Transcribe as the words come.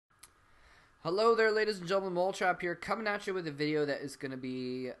Hello there, ladies and gentlemen. Moletrap here, coming at you with a video that is going to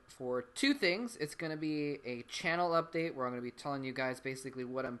be for two things. It's going to be a channel update where I'm going to be telling you guys basically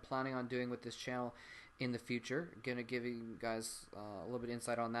what I'm planning on doing with this channel in the future. Going to give you guys a little bit of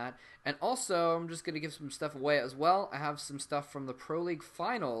insight on that. And also, I'm just going to give some stuff away as well. I have some stuff from the Pro League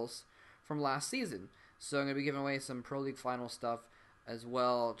Finals from last season. So I'm going to be giving away some Pro League Final stuff as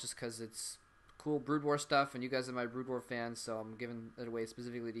well, just because it's cool Brood War stuff, and you guys are my Brood War fans, so I'm giving it away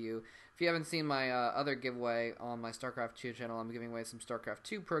specifically to you. If you haven't seen my other giveaway on my StarCraft 2 channel, I'm giving away some StarCraft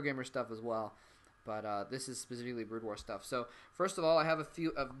 2 Pro Gamer stuff as well. But this is specifically Brood War stuff. So first of all, I have a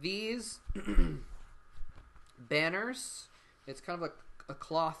few of these banners. It's kind of like a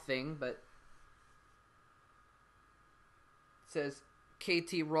cloth thing, but it says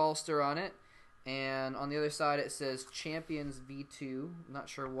KT Rawlster on it. And on the other side it says Champions V2. I'm not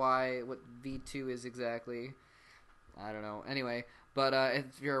sure what V2 is exactly. I don't know. Anyway, but if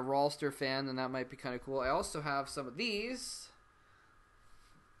you're a Rawlster fan, then that might be kind of cool. I also have some of these.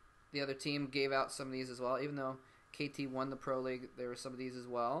 The other team gave out some of these as well. Even though KT won the Pro League, there were some of these as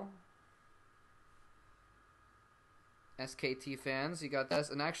well. SKT fans, you got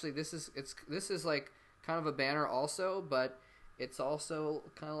this. And actually, this is like kind of a banner also, but it's also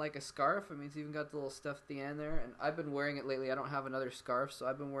kind of like a scarf. I mean, it's even got the little stuff at the end there. And I've been wearing it lately. I don't have another scarf, so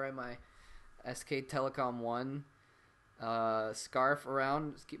I've been wearing my SK Telecom 1 scarf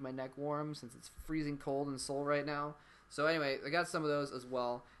around. Just keep my neck warm since it's freezing cold in Seoul right now. So anyway, I got some of those as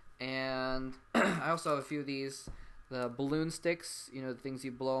well. And I also have a few of these. The balloon sticks, you know, the things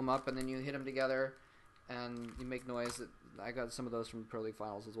you blow them up and then you hit them together and you make noise. I got some of those from Pro League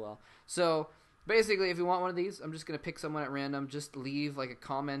Finals as well. So basically, if you want one of these, I'm just going to pick someone at random. Just leave like a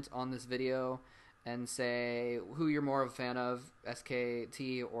comment on this video and say who you're more of a fan of,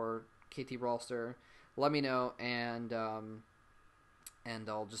 SKT or KT Rawlster. Let me know, and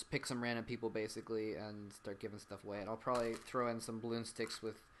I'll just pick some random people basically and start giving stuff away. And I'll probably throw in some balloon sticks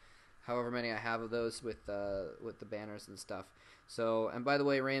with however many I have of those with the banners and stuff. So, and by the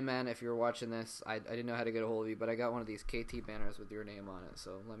way, Rain Man, if you're watching this, I didn't know how to get a hold of you, but I got one of these KT banners with your name on it.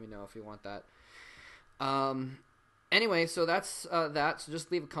 So let me know if you want that. Anyway, so that's that. So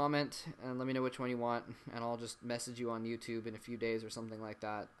just leave a comment and let me know which one you want, and I'll just message you on YouTube in a few days or something like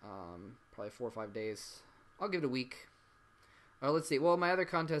that. Probably 4 or 5 days. I'll give it a week. Let's see. Well, my other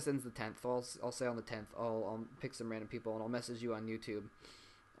contest ends the 10th. I'll say on the 10th. I'll pick some random people and I'll message you on YouTube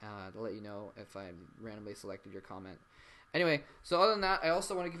to let you know if I randomly selected your comment. Anyway, so other than that, I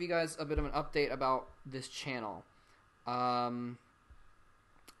also want to give you guys a bit of an update about this channel.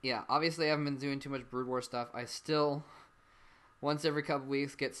 Yeah, obviously I haven't been doing too much Brood War stuff. I still, once every couple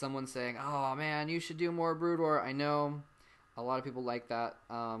weeks, get someone saying, "Oh man, you should do more Brood War." I know a lot of people like that,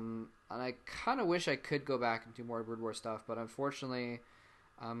 and I kind of wish I could go back and do more Brood War stuff, but unfortunately,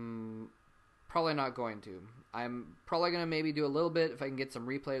 I'm probably not going to. I'm probably going to maybe do a little bit if I can get some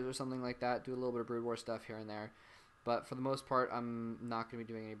replays or something like that, do a little bit of Brood War stuff here and there. But for the most part, I'm not going to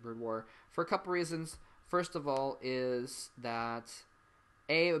be doing any Brood War for a couple reasons. First of all is that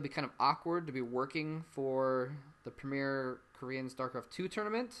it would be kind of awkward to be working for the premier Korean StarCraft 2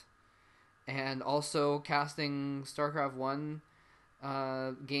 tournament and also casting StarCraft 1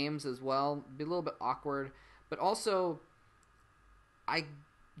 games as well. It'd be a little bit awkward. But also, I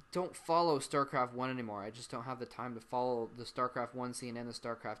don't follow StarCraft 1 anymore. I just don't have the time to follow the StarCraft 1 scene and the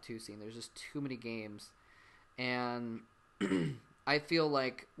StarCraft 2 scene. There's just too many games. And I feel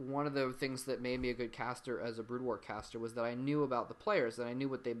like one of the things that made me a good caster as a Brood War caster was that I knew about the players, that I knew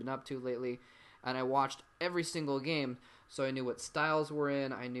what they've been up to lately, and I watched every single game, so I knew what styles were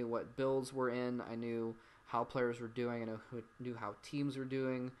in, I knew what builds were in, I knew how players were doing, I knew how teams were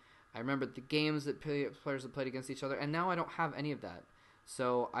doing, I remembered the games that players had played against each other, and now I don't have any of that.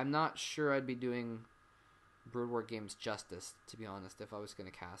 So I'm not sure I'd be doing Brood War games justice, to be honest, if I was going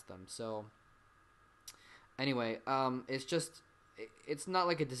to cast them. So anyway, it's not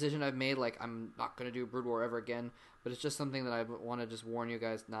like a decision I've made, like I'm not going to do Brood War ever again, but it's just something that I want to just warn you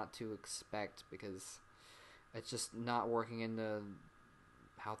guys not to expect, because it's just not working into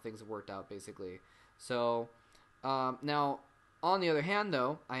how things have worked out, basically. So, now, on the other hand,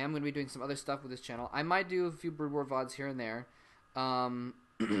 though, I am going to be doing some other stuff with this channel. I might do a few Brood War VODs here and there,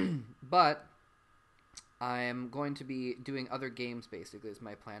 but I am going to be doing other games, basically, is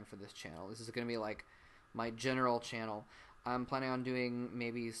my plan for this channel. This is going to be like my general channel. I'm planning on doing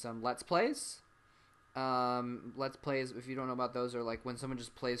maybe some Let's Plays. Let's Plays, if you don't know about those, are like when someone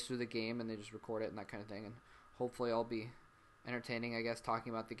just plays through the game and they just record it and that kind of thing. And hopefully I'll be entertaining, I guess,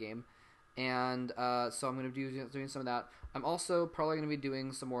 talking about the game. And so I'm going to be doing some of that. I'm also probably going to be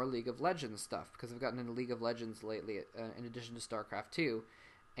doing some more League of Legends stuff, because I've gotten into League of Legends lately, in addition to StarCraft 2.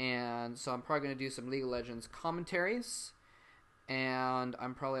 and so I'm probably going to do some League of Legends commentaries, and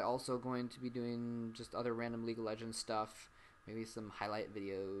I'm probably also going to be doing just other random League of Legends stuff, maybe some highlight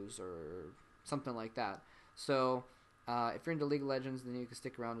videos or something like that. So if you're into League of Legends, then you can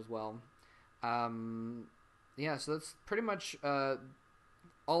stick around as well. Yeah, so that's pretty much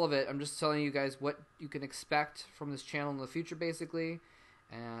all of it. I'm just telling you guys what you can expect from this channel in the future, basically,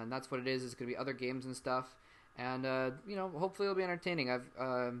 and that's what it is. It's going to be other games and stuff, and hopefully it'll be entertaining. I've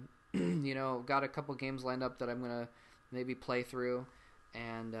got a couple games lined up that I'm going to maybe play through,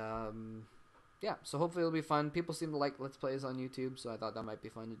 and yeah, so hopefully it'll be fun. People seem to like Let's Plays on YouTube, so I thought that might be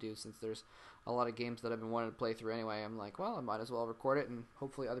fun to do since there's a lot of games that I've been wanting to play through anyway. I'm like, well, I might as well record it, and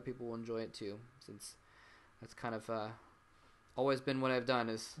hopefully other people will enjoy it too, since that's kind of always been what I've done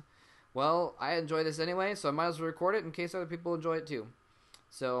is, well, I enjoy this anyway, so I might as well record it in case other people enjoy it too.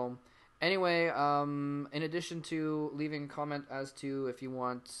 So anyway, in addition to leaving a comment as to if you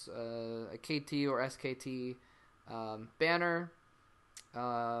want a KT or SKT banner,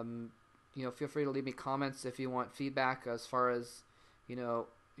 feel free to leave me comments if you want feedback as far as, you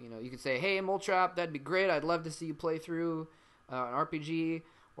can say, hey, Moletrap, that'd be great. I'd love to see you play through an RPG,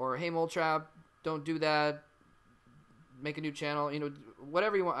 or hey, Moletrap, don't do that. Make a new channel,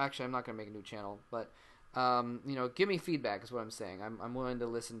 whatever you want. Actually, I'm not going to make a new channel, but, give me feedback is what I'm saying. I'm willing to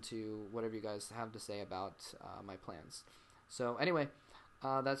listen to whatever you guys have to say about my plans. So anyway,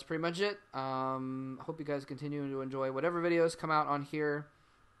 that's pretty much it. Hope you guys continue to enjoy whatever videos come out on here,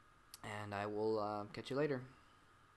 and I will catch you later.